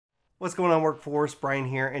What's going on, Workforce? Brian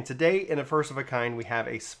here, and today in a first of a kind we have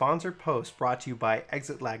a sponsored post brought to you by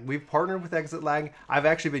ExitLag. We've partnered with ExitLag. I've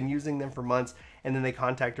actually been using them for months, and then they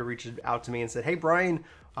reached out to me and said, hey Brian,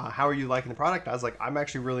 how are you liking the product? I was like, I'm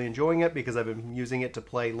actually really enjoying it because I've been using it to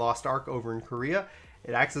play Lost Ark over in Korea.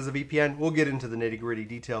 It acts as a VPN. We'll get into the nitty-gritty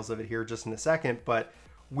details of it here just in a second, but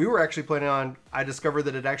we were actually planning on, I discovered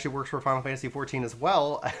that it actually works for Final Fantasy XIV as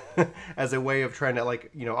well as a way of trying to, like,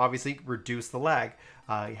 you know, obviously reduce the lag.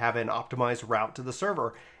 Have an optimized route to the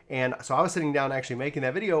server. And so I was sitting down actually making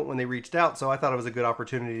that video when they reached out. So I thought it was a good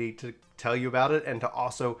opportunity to tell you about it and to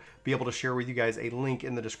also be able to share with you guys a link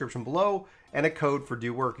in the description below and a code for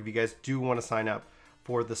Do Work if you guys do want to sign up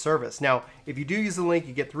for the service. Now, if you do use the link,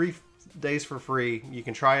 you get 3 days for free. You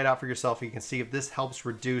can try it out for yourself. You can see if this helps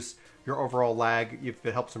reduce your overall lag, if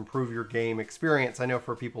it helps improve your game experience. I know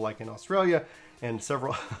for people like in Australia and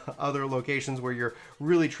several other locations where you're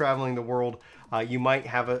really traveling the world, you might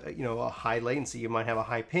have a high latency, you might have a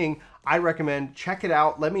high ping. I recommend check it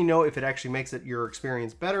out. Let me know if it actually makes your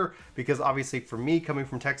experience better, because obviously for me, coming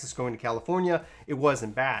from Texas going to California, it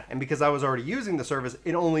wasn't bad. And because I was already using the service,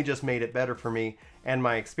 it only just made it better for me and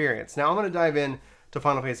my experience. Now I'm going to dive in to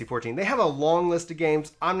Final Fantasy XIV. They have a long list of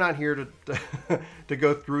games. I'm not here to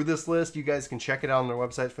go through this list. You guys can check it out on their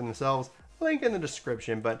website for themselves. Link in the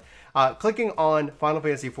description. But clicking on Final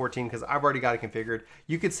Fantasy XIV, because I've already got it configured,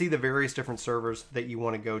 you can see the various different servers that you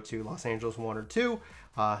want to go to. Los Angeles 1 or 2,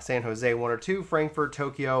 San Jose 1 or 2, Frankfurt,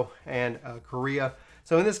 Tokyo, and Korea.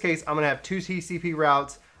 So in this case, I'm going to have 2 TCP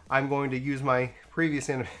routes. I'm going to use my previous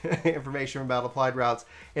information about applied routes.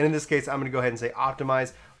 And in this case, I'm going to go ahead and say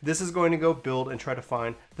optimize. This is going to go build and try to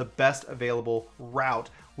find the best available route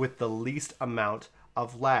with the least amount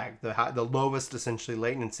of lag, the lowest essentially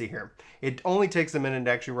latency here. It only takes a minute. It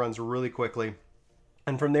actually runs really quickly.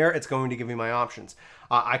 And from there, it's going to give me my options.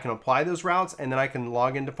 I can apply those routes, and then I can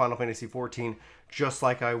log into Final Fantasy XIV just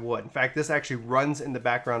like I would. In fact, this actually runs in the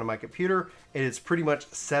background of my computer. It is pretty much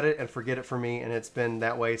set it and forget it for me, and it's been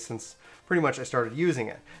that way since pretty much I started using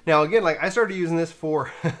it. Now, again, like I started using this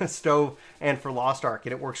for Stove and for Lost Ark,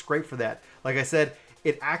 and it works great for that. Like I said,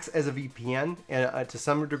 it acts as a VPN to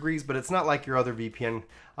some degrees, but it's not like your other VPN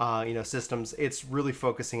systems. It's really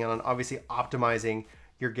focusing on obviously optimizing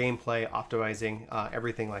your gameplay, optimizing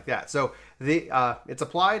everything like that. So it's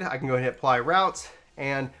applied. I can go ahead and apply routes,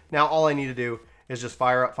 and now all I need to do is just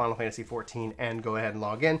fire up Final Fantasy XIV and go ahead and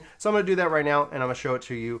log in. So I'm going to do that right now, and I'm going to show it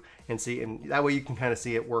to you and see, and that way you can kind of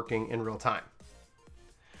see it working in real time.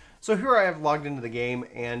 So here I have logged into the game,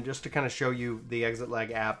 and just to kind of show you the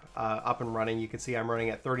ExitLag app up and running, you can see I'm running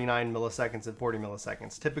at 39 milliseconds and 40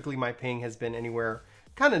 milliseconds. Typically my ping has been anywhere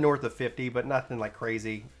kind of north of 50, but nothing like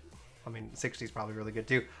crazy. I mean, 60 is probably really good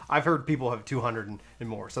too. I've heard people have 200 and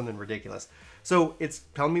more, something ridiculous. So it's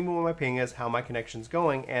telling me what my ping is, how my connection's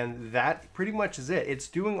going, and that pretty much is it. It's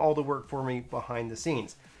doing all the work for me behind the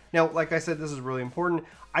scenes. Now, like I said, this is really important.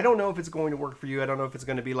 I don't know if it's going to work for you. I don't know if it's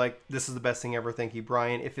going to be like, this is the best thing ever, thank you,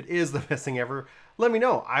 Brian. If it is the best thing ever, let me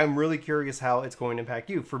know. I'm really curious how it's going to impact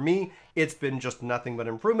you. For me, it's been just nothing but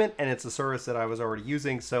improvement, and it's a service that I was already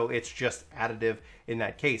using, so it's just additive in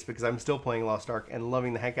that case, because I'm still playing Lost Ark and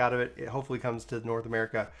loving the heck out of it. It hopefully comes to North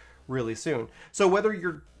America really soon. So whether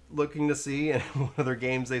you're looking to see and what other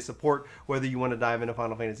games they support, whether you want to dive into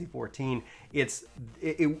Final Fantasy XIV,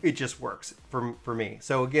 it just works for me.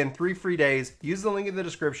 So again, 3 free days. Use the link in the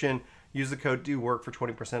description. Use the code Do Work for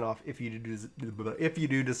 20% off if you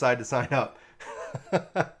do decide to sign up.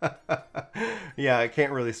 Yeah, I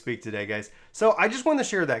can't really speak today, guys. So I just wanted to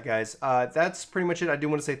share that, guys. That's pretty much it. I do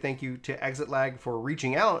want to say thank you to ExitLag for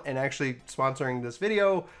reaching out and actually sponsoring this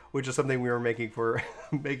video, which is something we were making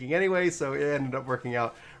anyway. So it ended up working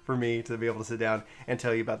out for me to be able to sit down and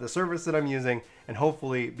tell you about the service that I'm using, and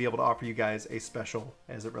hopefully be able to offer you guys a special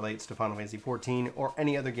as it relates to Final Fantasy XIV or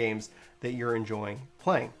any other games that you're enjoying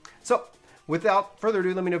playing. So without further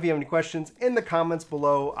ado, let me know if you have any questions in the comments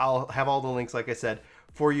below. I'll have all the links, like I said,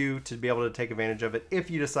 for you to be able to take advantage of it if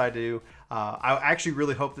you decide to. I actually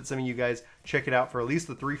really hope that some of you guys check it out for at least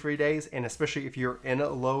the 3 free days, and especially if you're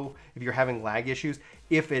if you're having lag issues,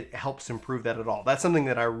 if it helps improve that at all. That's something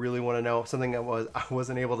that I really want to know, something that I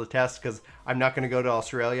wasn't able to test because I'm not going to go to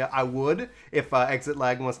Australia. I would if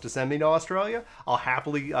ExitLag wants to send me to Australia. I'll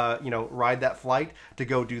happily ride that flight to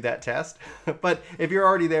go do that test. But if you're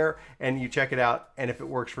already there and you check it out, and if it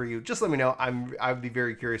works for you, just let me know. I'd be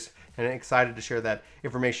very curious and excited to share that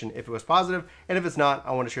information if it was positive, and if it's not,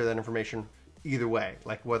 I want to share that information either way,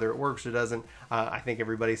 like whether it works or doesn't. I think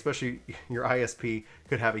everybody, especially your ISP,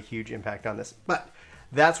 could have a huge impact on this. But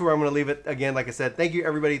that's where I'm going to leave it. Again, like I said, thank you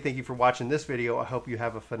everybody. Thank you for watching this video. I hope you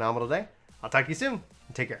have a phenomenal day. I'll talk to you soon.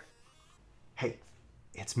 Take care. Hey,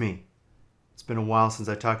 it's me. It's been a while since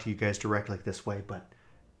I talked to you guys directly this way, but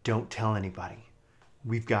don't tell anybody.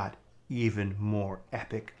 We've got even more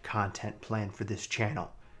epic content planned for this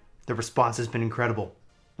channel. The response has been incredible.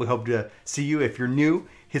 We hope to see you. If you're new,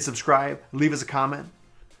 hit subscribe, leave us a comment.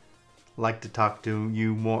 I'd like to talk to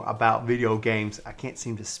you more about video games. I can't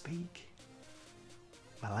seem to speak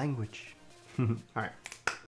my language. All right.